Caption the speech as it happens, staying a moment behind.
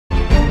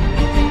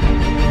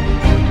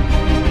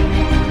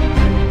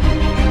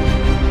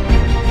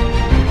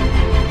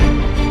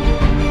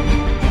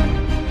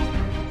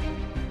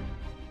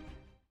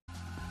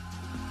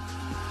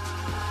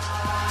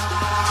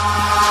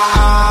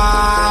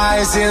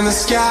in the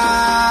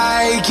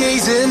sky,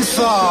 gazing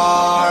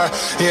far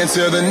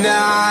into the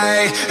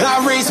night.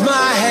 I raise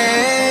my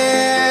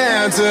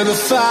hand to the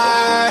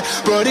fire,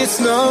 but it's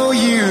no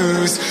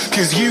use,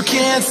 'cause you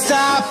can't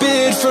stop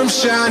it from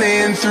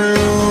shining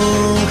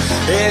through.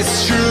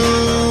 It's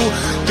true,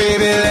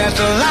 baby, let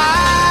the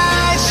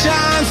light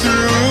shine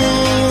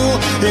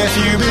through. If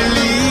you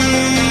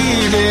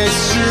believe it's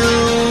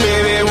true,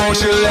 baby, won't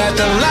you let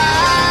the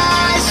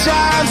light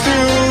shine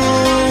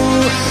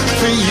through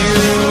for you,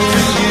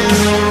 for you,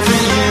 for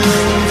you,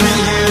 for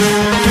you,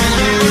 for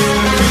you, for you,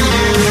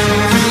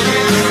 for you, for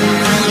you,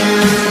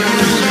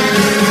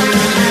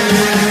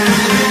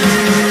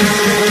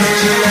 won't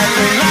you let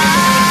the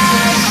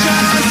light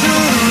shine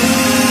through?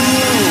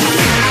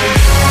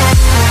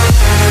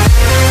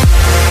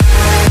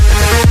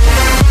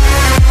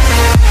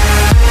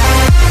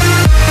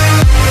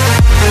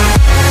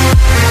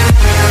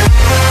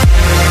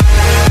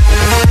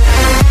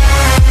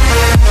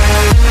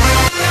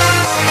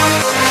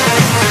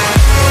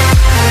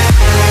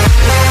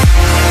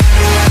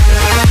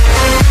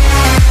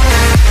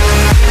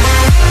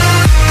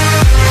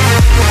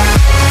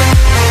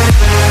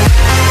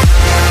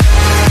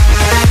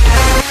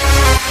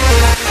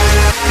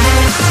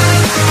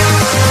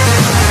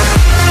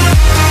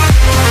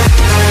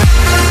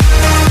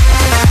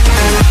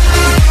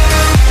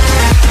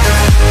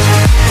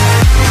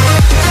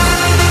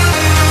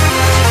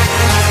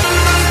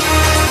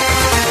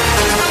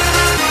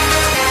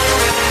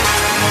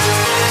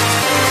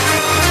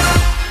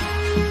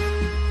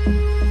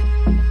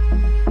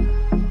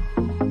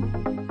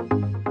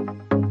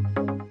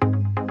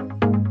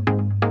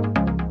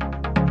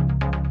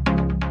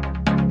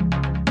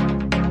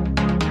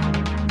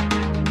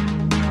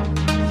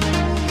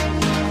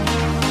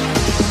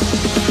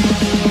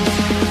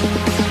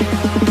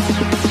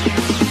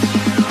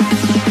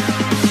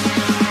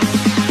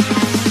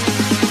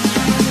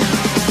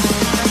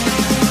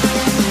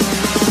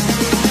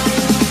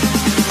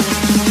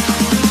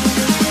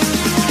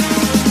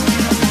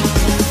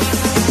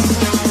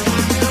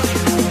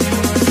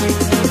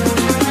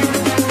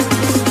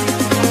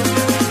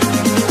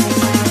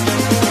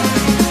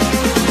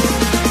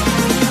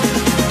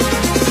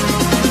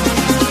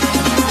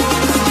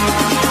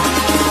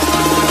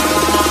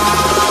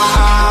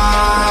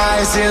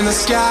 In the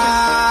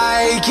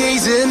sky,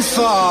 gazing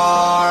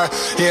far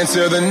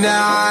into the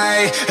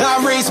night. I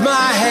raise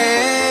my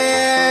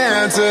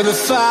hand to the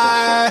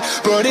fire,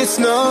 but it's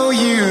no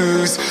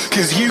use,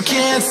 'cause you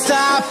can't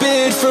stop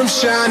it from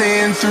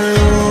shining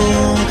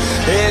through.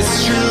 It's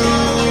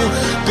true,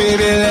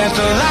 baby, let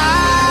the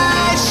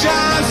light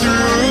shine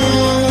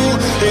through.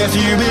 If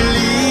you believe